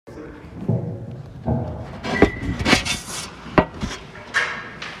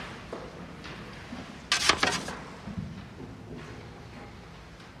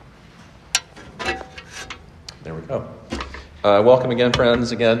Welcome again,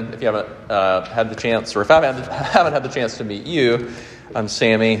 friends. Again, if you haven't had the chance, or if I haven't had the chance to meet you, I'm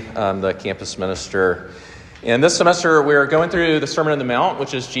Sammy. I'm the campus minister. And this semester, we're going through the Sermon on the Mount,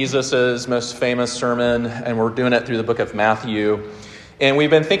 which is Jesus' most famous sermon, and we're doing it through the book of Matthew. And we've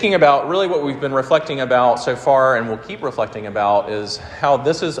been thinking about, really what we've been reflecting about so far, and we'll keep reflecting about, is how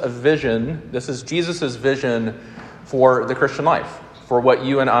this is a vision, this is Jesus' vision for the Christian life, for what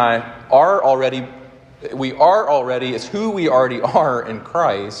you and I are already. It's who we already are in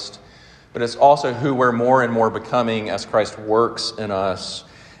Christ, but it's also who we're more and more becoming as Christ works in us.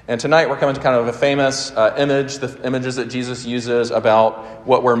 And tonight we're coming to kind of a famous image, the images that Jesus uses about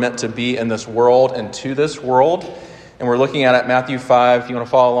what we're meant to be in this world and to this world. And we're looking at it, Matthew 5, if you want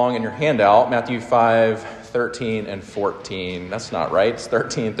to follow along in your handout, Matthew 5, 13 and 14. That's not right, it's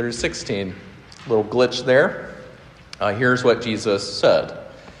 13 through 16. A little glitch there. Here's what Jesus said.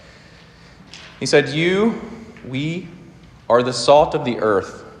 He said, we are the salt of the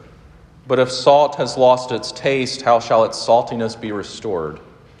earth, but if salt has lost its taste, how shall its saltiness be restored?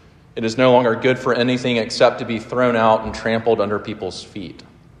 It is no longer good for anything except to be thrown out and trampled under people's feet.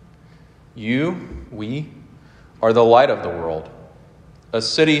 We are the light of the world. A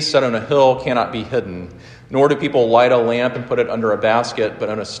city set on a hill cannot be hidden, nor do people light a lamp and put it under a basket, but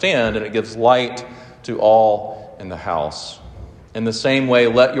on a stand, and it gives light to all in the house. In the same way,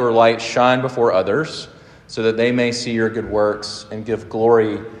 let your light shine before others, so that they may see your good works and give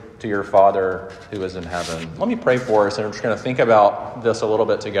glory to your Father who is in heaven. Let me pray for us, and we're just going to think about this a little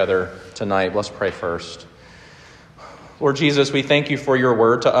bit together tonight. Let's pray first. Lord Jesus, we thank you for your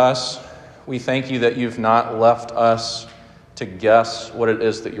word to us. We thank you that you've not left us to guess what it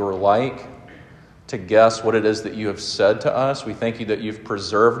is that you're like, to guess what it is that you have said to us. We thank you that you've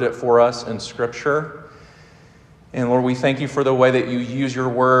preserved it for us in Scripture. And Lord, we thank you for the way that you use your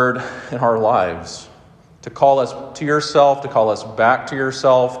word in our lives to call us to yourself, to call us back to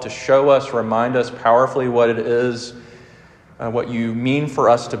yourself, to show us, remind us powerfully what it is, what you mean for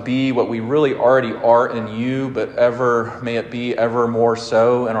us to be, what we really already are in you, but may it be ever more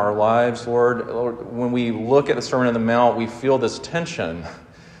so in our lives, Lord. Lord, when we look at the Sermon on the Mount, we feel this tension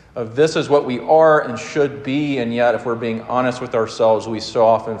of this is what we are and should be, and yet if we're being honest with ourselves, we so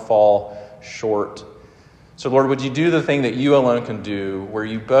often fall short. So Lord, would you do the thing that you alone can do, where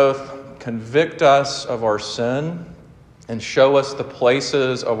you both convict us of our sin and show us the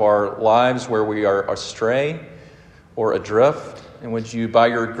places of our lives where we are astray or adrift, and would you, by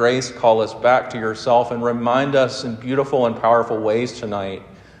your grace, call us back to yourself and remind us in beautiful and powerful ways tonight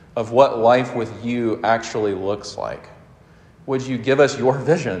of what life with you actually looks like. Would you give us your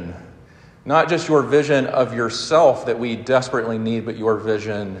vision, not just your vision of yourself that we desperately need, but your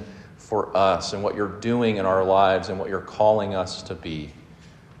vision for us and what you're doing in our lives and what you're calling us to be.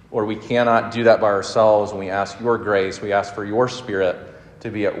 Lord, we cannot do that by ourselves, and we ask your grace, we ask for your Spirit to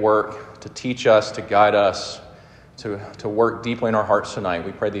be at work, to teach us, to guide us, to work deeply in our hearts tonight.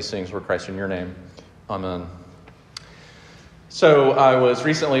 We pray these things, Lord Christ, in your name. Amen. So I was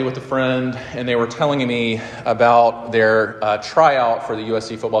recently with a friend, and they were telling me about their tryout for the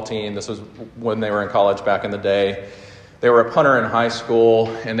USC football team. This was when they were in college back in the day. They were a punter in high school,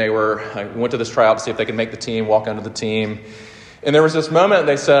 and they went to this tryout to see if they could make the team, walk onto the team. And there was this moment,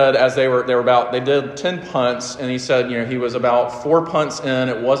 they said, as they did 10 punts, and he said, he was about 4 punts in,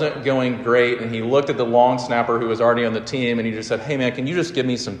 it wasn't going great, and he looked at the long snapper who was already on the team, and he just said, hey man, can you just give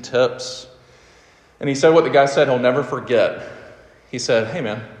me some tips? And he said what the guy said he'll never forget. He said, hey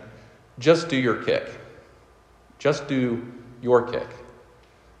man, just do your kick. Just do your kick.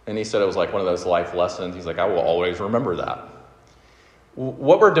 And he said it was like one of those life lessons. He's like, I will always remember that.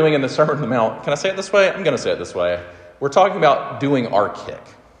 What we're doing in the Sermon on the Mount, can I say it this way? I'm going to say it this way. We're talking about doing our kick.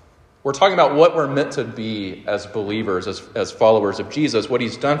 We're talking about what we're meant to be as believers, as followers of Jesus, what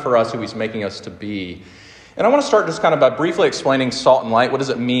he's done for us, who he's making us to be. And I want to start just kind of by briefly explaining salt and light. What does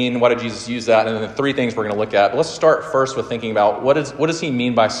it mean? Why did Jesus use that? And then the three things we're going to look at. But let's start first with thinking about what does he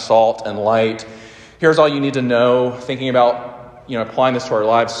mean by salt and light? Here's all you need to know, thinking about applying this to our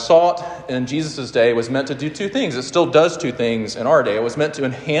lives. Salt in Jesus' day was meant to do two things. It still does two things in our day. It was meant to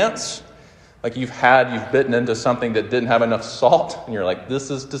enhance, like you've bitten into something that didn't have enough salt, and you're like,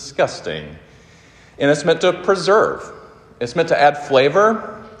 this is disgusting. And it's meant to preserve. It's meant to add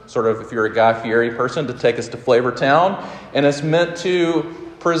flavor, sort of if you're a Guy Fieri person, to take us to Flavor Town. And it's meant to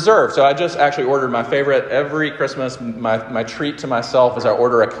preserve. So I just actually ordered my favorite every Christmas. My treat to myself is I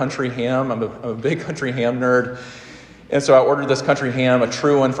order a country ham. I'm a big country ham nerd. And so I ordered this country ham, a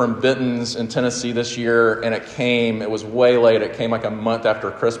true one from Benton's in Tennessee this year, and it was way late. It came like a month after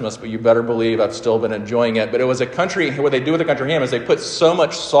Christmas, but you better believe I've still been enjoying it. But it was what they do with a country ham is they put so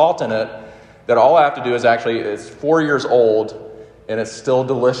much salt in it that all I have to do is it's 4 years old and it's still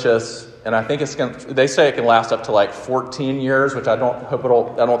delicious. And I think they say it can last up to like 14 years, which I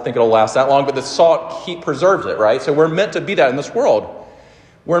don't think it'll last that long, but the salt preserves it, right? So we're meant to be that in this world.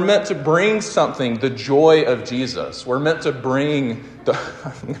 We're meant to bring something, the joy of Jesus. We're meant to bring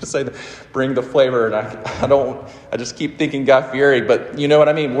bring the flavor, and I just keep thinking Guy Fieri, but you know what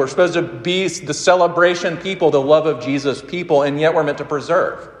I mean. We're supposed to be the celebration people, the love of Jesus people, and yet we're meant to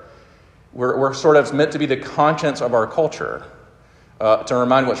preserve. We're sort of meant to be the conscience of our culture, to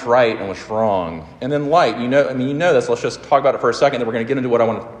remind what's right and what's wrong. And then light, you know this. Let's just talk about it for a second, then we're going to get into what I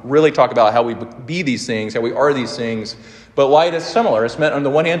want to really talk about, how we be these things, how we are these things. But light is similar. It's meant on the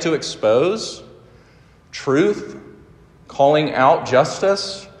one hand to expose truth, calling out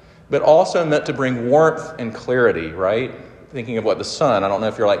justice, but also meant to bring warmth and clarity, right? Thinking of what the sun, I don't know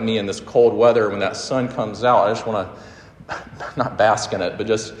if you're like me in this cold weather, when that sun comes out, I just want to not bask in it, but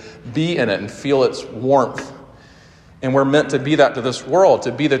just be in it and feel its warmth. And we're meant to be that to this world,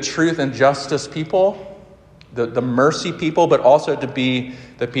 to be the truth and justice people, the mercy people, but also to be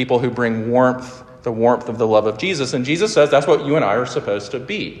the people who bring warmth, the warmth of the love of Jesus. And Jesus says that's what you and I are supposed to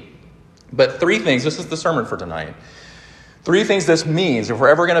be. But 3 things, this is the sermon for tonight. 3 things this means. If we're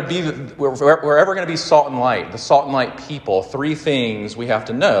ever going to be salt and light, the salt and light people, 3 things we have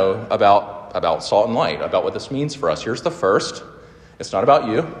to know about salt and light, about what this means for us. Here's the first. It's not about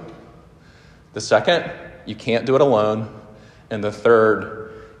you. The second, you can't do it alone. And the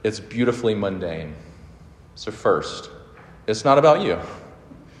third, it's beautifully mundane. So first, it's not about you.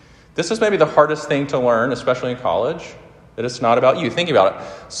 This is maybe the hardest thing to learn, especially in college, that it's not about you. Think about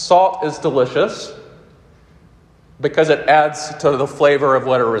it. Salt is delicious because it adds to the flavor of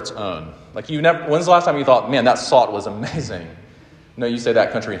whatever its own. Like when's the last time you thought, man, that salt was amazing? No, you say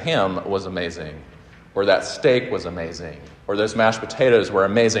that country ham was amazing, or that steak was amazing, or those mashed potatoes were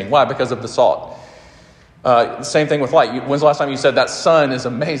amazing. Why? Because of the salt. Same thing with light. When's the last time you said that sun is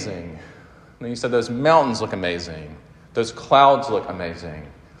amazing? And you said those mountains look amazing. Those clouds look amazing.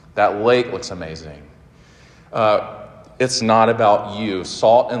 That lake looks amazing. It's not about you.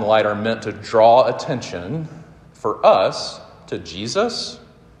 Salt and light are meant to draw attention for us to Jesus,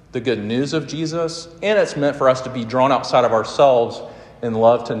 the good news of Jesus, and it's meant for us to be drawn outside of ourselves in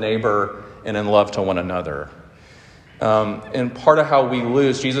love to neighbor and in love to one another. And part of how we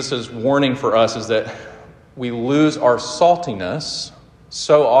lose, Jesus' warning for us is that we lose our saltiness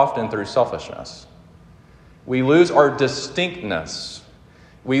so often through selfishness. We lose our distinctness.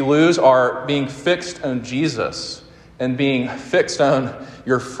 We lose our being fixed on Jesus and being fixed on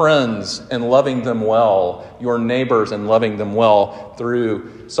your friends and loving them well, your neighbors and loving them well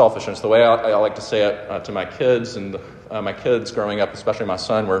through selfishness. The way I like to say it to my kids, and my kids growing up, especially my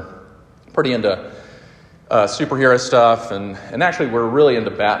son, were pretty into superhero stuff, and actually we're really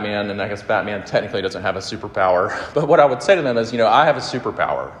into Batman, and I guess Batman technically doesn't have a superpower. But what I would say to them is, I have a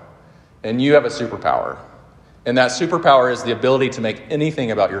superpower, and you have a superpower. And that superpower is the ability to make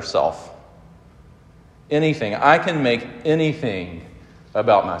anything about yourself. Anything. I can make anything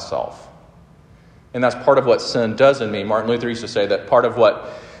about myself. And that's part of what sin does in me. Martin Luther used to say that part of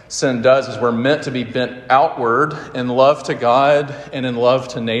what sin does is we're meant to be bent outward in love to God and in love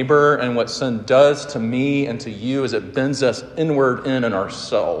to neighbor. And what sin does to me and to you is it bends us inward in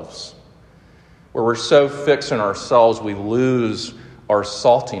ourselves. Where we're so fixed in ourselves, we lose our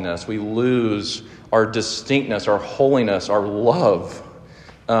saltiness. We lose our distinctness, our holiness, our love.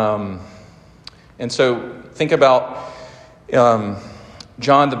 And so think about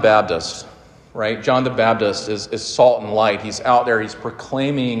John the Baptist, right? John the Baptist is salt and light. He's out there. He's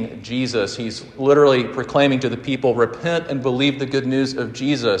proclaiming Jesus. He's literally proclaiming to the people, repent and believe the good news of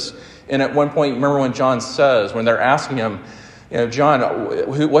Jesus. And at one point, remember when John says, when they're asking him, John,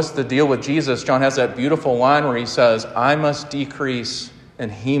 what's the deal with Jesus? John has that beautiful line where he says, I must decrease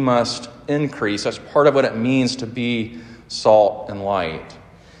and he must increase. That's part of what it means to be salt and light.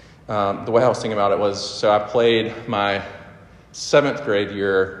 The way I was thinking about it was, so I played my 8th grade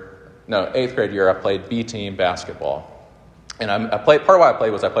year, I played B-team basketball. And part of why I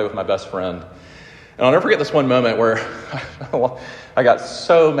played was I played with my best friend. And I'll never forget this one moment where I got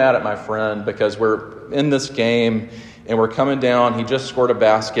so mad at my friend because we're in this game and we're coming down. He just scored a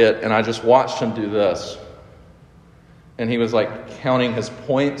basket and I just watched him do this. And he was like counting his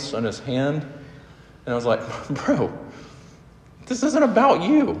points on his hand. And I was like, bro, this isn't about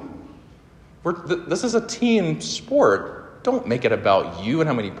you. This is a team sport. Don't make it about you and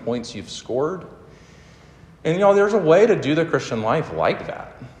how many points you've scored. And there's a way to do the Christian life like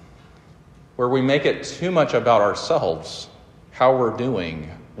that, where we make it too much about ourselves, how we're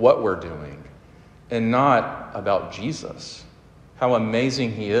doing, what we're doing, and not about Jesus, how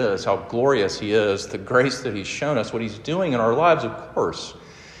amazing he is, how glorious he is, the grace that he's shown us, what he's doing in our lives, of course.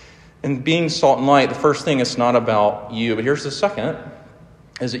 And being salt and light, the first thing is not about you, but here's the second,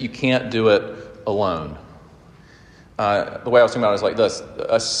 is that you can't do it alone. The way I was thinking about it is like this.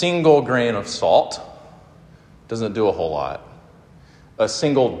 A single grain of salt doesn't do a whole lot. A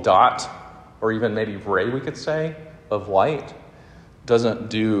single dot, or even maybe ray, we could say, of light doesn't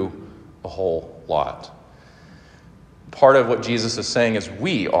do a whole lot. Part of what Jesus is saying is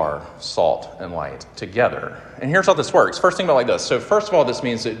we are salt and light together. And here's how this works. First thing about like this. So first of all, this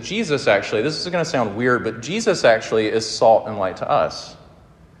means that Jesus actually, this is going to sound weird, but Jesus actually is salt and light to us.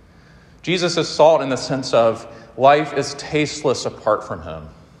 Jesus is salt in the sense of life is tasteless apart from him.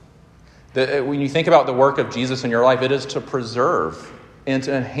 When you think about the work of Jesus in your life, it is to preserve and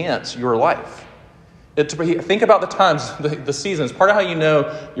to enhance your life. Think about the times, the seasons. Part of how you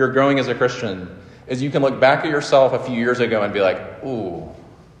know you're growing as a Christian is you can look back at yourself a few years ago and be like, ooh,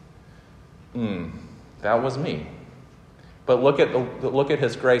 that was me. But look at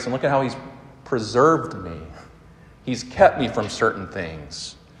his grace and look at how he's preserved me. He's kept me from certain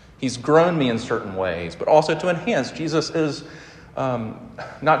things. He's grown me in certain ways, but also to enhance. Jesus is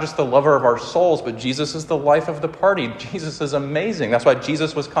not just the lover of our souls, but Jesus is the life of the party. Jesus is amazing. That's why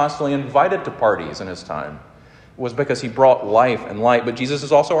Jesus was constantly invited to parties in his time. It was because he brought life and light, but Jesus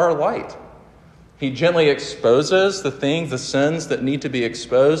is also our light. He gently exposes the sins that need to be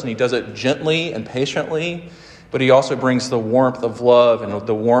exposed, and he does it gently and patiently, but he also brings the warmth of love and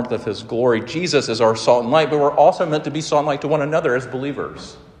the warmth of his glory. Jesus is our salt and light, but we're also meant to be salt and light to one another as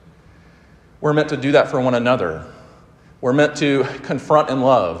believers. We're meant to do that for one another. We're meant to confront in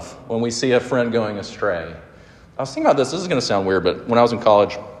love when we see a friend going astray. I was thinking about this is going to sound weird, but when I was in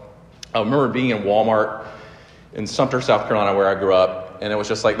college, I remember being in Walmart in Sumter, South Carolina, where I grew up. And it was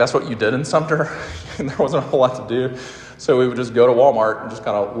just like, that's what you did in Sumter. And there wasn't a whole lot to do. So we would just go to Walmart and just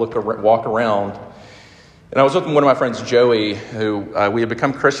kind of walk around. And I was with one of my friends, Joey, who we had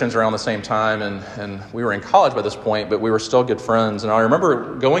become Christians around the same time. And we were in college by this point, but we were still good friends. And I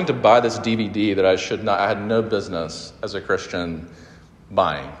remember going to buy this DVD that I had no business as a Christian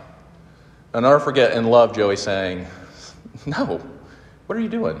buying. I'll never forget in love, Joey saying, no, what are you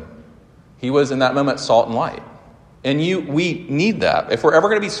doing? He was in that moment salt and light. And we need that. If we're ever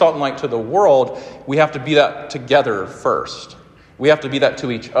going to be salt and light to the world, we have to be that together first. We have to be that to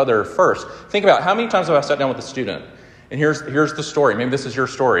each other first. Think about how many times have I sat down with a student, and here's the story. Maybe this is your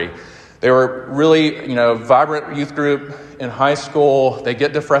story. They were really, vibrant youth group in high school. They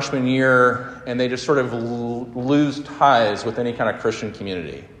get to freshman year, and they just sort of lose ties with any kind of Christian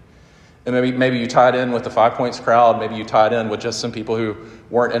community. And maybe you tied in with the 5 Points crowd. Maybe you tied in with just some people who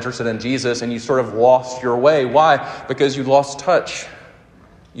weren't interested in Jesus, and you sort of lost your way. Why? Because you lost touch.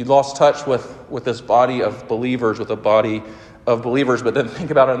 You lost touch with this body of believers, with a body of believers. But then think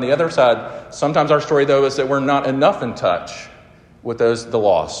about it on the other side. Sometimes our story, though, is that we're not enough in touch with the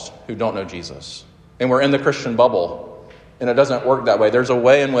lost who don't know Jesus. And we're in the Christian bubble. And it doesn't work that way. There's a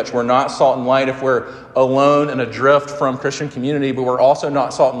way in which we're not salt and light if we're alone and adrift from Christian community, but we're also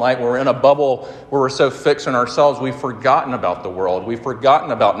not salt and light when we're in a bubble where we're so fixed on ourselves, we've forgotten about the world. We've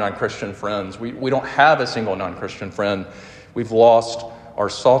forgotten about non-Christian friends. We don't have a single non-Christian friend. We've lost our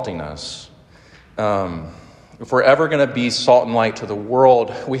saltiness. If we're ever going to be salt and light to the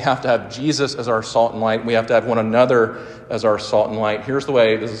world, we have to have Jesus as our salt and light. We have to have one another as our salt and light. Here's the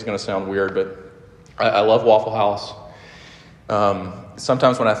way, this is going to sound weird, but I love Waffle House.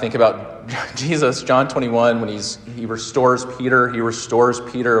 Sometimes when I think about Jesus, John 21, when he restores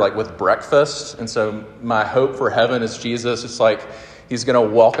Peter like with breakfast. And so my hope for heaven is Jesus. It's like he's going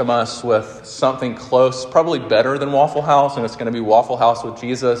to welcome us with something close, probably better than Waffle House. And it's going to be Waffle House with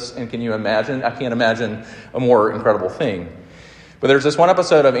Jesus. And can you imagine? I can't imagine a more incredible thing. But there's this one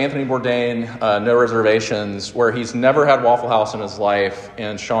episode of Anthony Bourdain, No Reservations, where he's never had Waffle House in his life.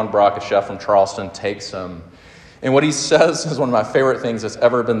 And Sean Brock, a chef from Charleston, takes him. And what he says is one of my favorite things that's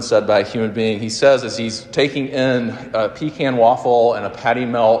ever been said by a human being. He says as he's taking in a pecan waffle and a patty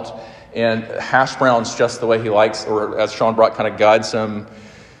melt and hash browns just the way he likes, or as Sean Brock kind of guides him.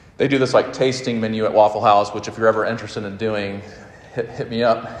 They do this like tasting menu at Waffle House, which if you're ever interested in doing, hit me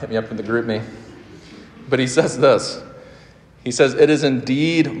up in the group me. But he says this. He says, "It is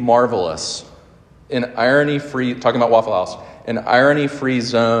indeed marvelous, an irony-free," talking about Waffle House, "an irony-free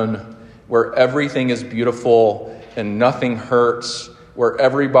zone where everything is beautiful and nothing hurts, where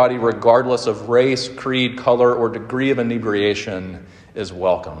everybody, regardless of race, creed, color, or degree of inebriation, is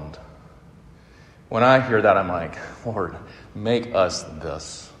welcomed." When I hear that, I'm like, Lord, make us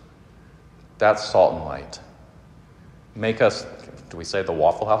this. That's salt and light. Make us, do we say the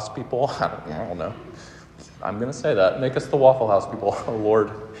Waffle House people? I don't know. I'm going to say that. Make us the Waffle House people, oh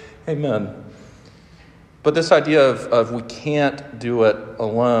Lord. Amen. But this idea of we can't do it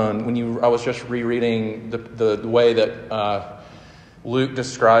alone, I was just rereading the way that Luke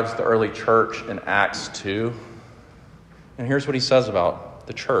describes the early church in Acts 2. And here's what he says about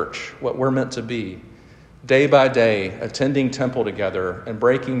the church, what we're meant to be. Day by day, attending temple together and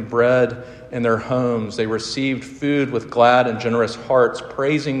breaking bread in their homes, they received food with glad and generous hearts,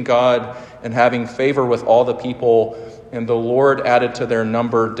 praising God and having favor with all the people. And the Lord added to their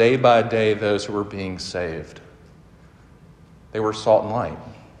number day by day those who were being saved. They were salt and light.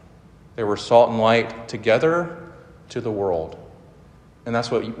 They were salt and light together to the world. And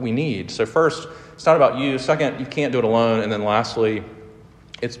that's what we need. So first, it's not about you. Second, you can't do it alone. And then lastly,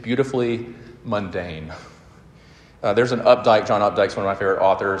 it's beautifully mundane. There's an Updike, John Updike's one of my favorite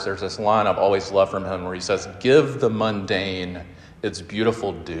authors. There's this line I've always loved from him where he says, "Give the mundane its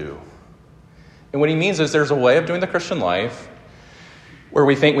beautiful due." And what he means is there's a way of doing the Christian life where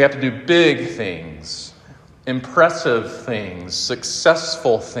we think we have to do big things, impressive things,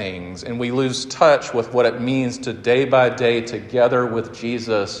 successful things, and we lose touch with what it means to day by day together with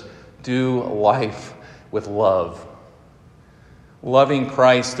Jesus do life with love. Loving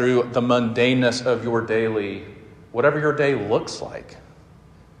Christ through the mundaneness of your daily, whatever your day looks like.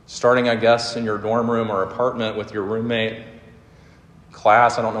 Starting, I guess, in your dorm room or apartment with your roommate.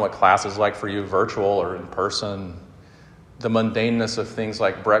 Class, I don't know what class is like for you, virtual or in person. The mundaneness of things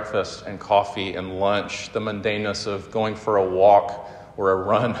like breakfast and coffee and lunch. The mundaneness of going for a walk or a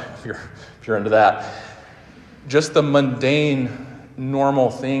run, if you're into that. Just the mundane, normal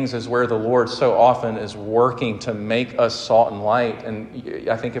things is where the Lord so often is working to make us salt and light. And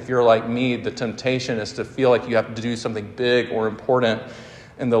I think if you're like me, the temptation is to feel like you have to do something big or important.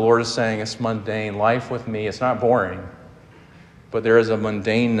 And the Lord is saying, it's mundane. Life with me, it's not boring. But there is a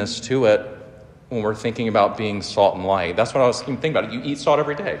mundaneness to it when we're thinking about being salt and light. That's what I was thinking about. You eat salt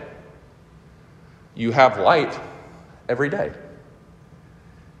every day. You have light every day.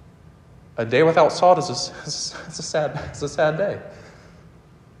 A day without salt is a sad day.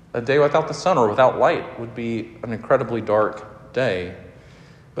 A day without the sun or without light would be an incredibly dark day.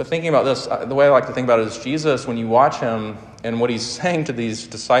 But thinking about this, the way I like to think about it is Jesus, when you watch him and what he's saying to these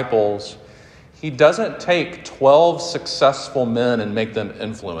disciples, he doesn't take 12 successful men and make them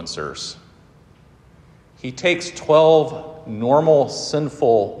influencers. He takes 12 normal,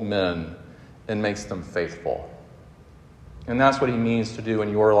 sinful men and makes them faithful. And that's what he means to do in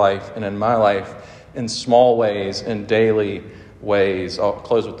your life and in my life, in small ways, in daily ways. I'll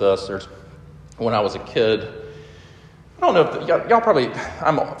close with this. When I was a kid, I don't know if y'all probably,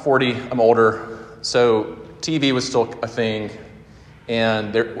 I'm 40, I'm older, so TV was still a thing.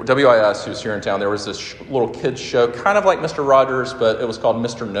 And WIS, who's here in town, there was this little kids show, kind of like Mr. Rogers, but it was called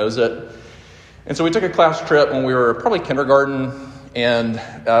Mr. Knows It. And so we took a class trip when we were probably kindergarten. And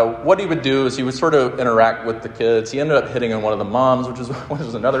what he would do is he would sort of interact with the kids. He ended up hitting on one of the moms, which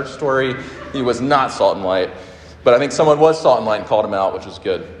was another story. He was not salt and light. But I think someone was salt and light and called him out, which was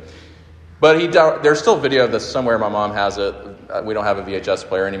good. But there's still video of this somewhere. My mom has it. We don't have a VHS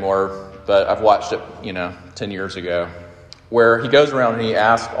player anymore, but I've watched it, 10 years ago, where he goes around and he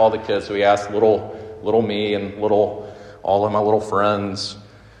asks all the kids. So he asked little me and all of my little friends,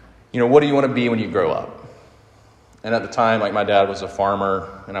 what do you want to be when you grow up? And at the time, my dad was a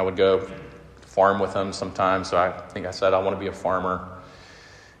farmer, and I would go farm with him sometimes. So I think I said I want to be a farmer.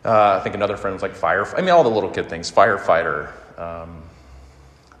 I think another friend was like all the little kid things, firefighter.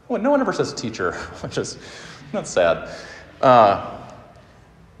 No one ever says teacher, which is not sad.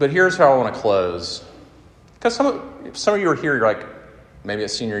 But here's how I want to close. Because some of you are here, you're like, maybe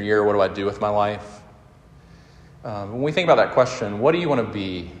it's senior year, what do I do with my life? When we think about that question, what do you want to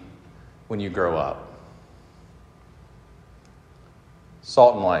be when you grow up?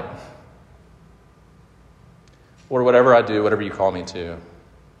 Salt and light. Or whatever I do, whatever you call me to.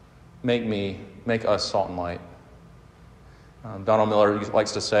 Make us salt and light. Donald Miller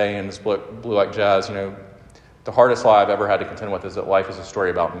likes to say in his book, Blue Like Jazz, the hardest lie I've ever had to contend with is that life is a story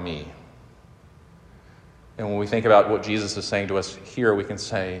about me. And when we think about what Jesus is saying to us here, we can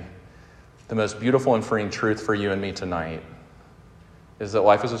say, the most beautiful and freeing truth for you and me tonight is that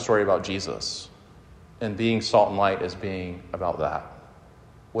life is a story about Jesus. And being salt and light is being about that.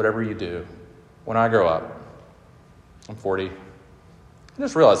 Whatever you do. When I grow up, I'm 40. I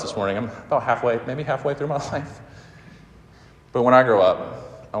just realized this morning I'm about halfway through my life. But when I grow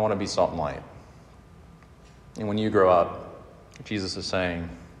up, I want to be salt and light. And when you grow up, Jesus is saying,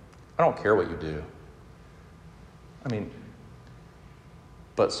 I don't care what you do.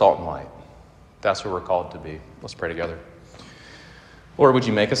 But salt and light. That's what we're called to be. Let's pray together. Lord, would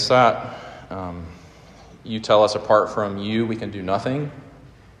you make us that? You tell us apart from you, we can do nothing.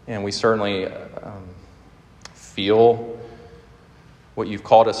 And we certainly feel what you've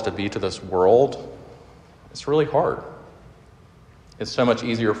called us to be to this world. It's really hard. It's so much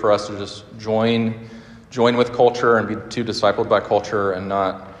easier for us to just join with culture and be too discipled by culture and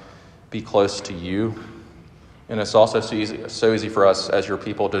not be close to you. And it's also so easy for us as your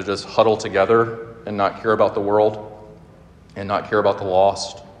people to just huddle together and not care about the world and not care about the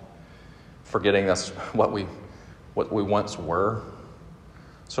lost, forgetting that's what we once were.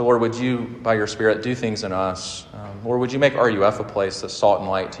 So Lord, would you, by your Spirit, do things in us? Lord, would you make RUF a place that's salt and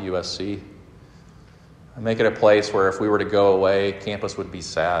light to USC? Make it a place where if we were to go away, campus would be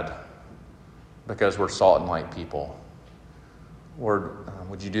sad because we're salt and light people. Lord,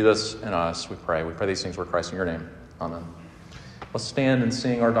 would you do this in us, we pray. We pray these things for Christ in your name. Amen. Let's stand and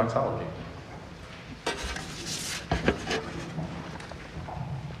sing our doxology.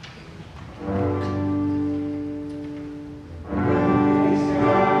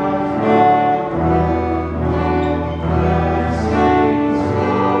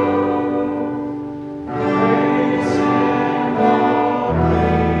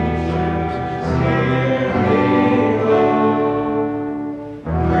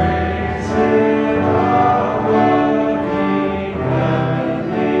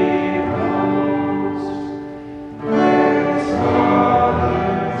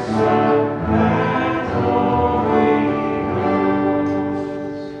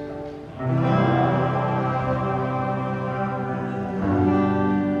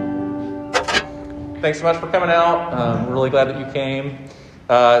 Thanks so much for coming out. We're really glad that you came.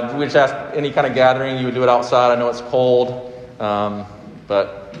 We just ask any kind of gathering, you would do it outside. I know it's cold,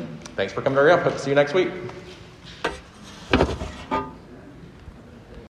 but thanks for coming to RUF. Hope to see you next week.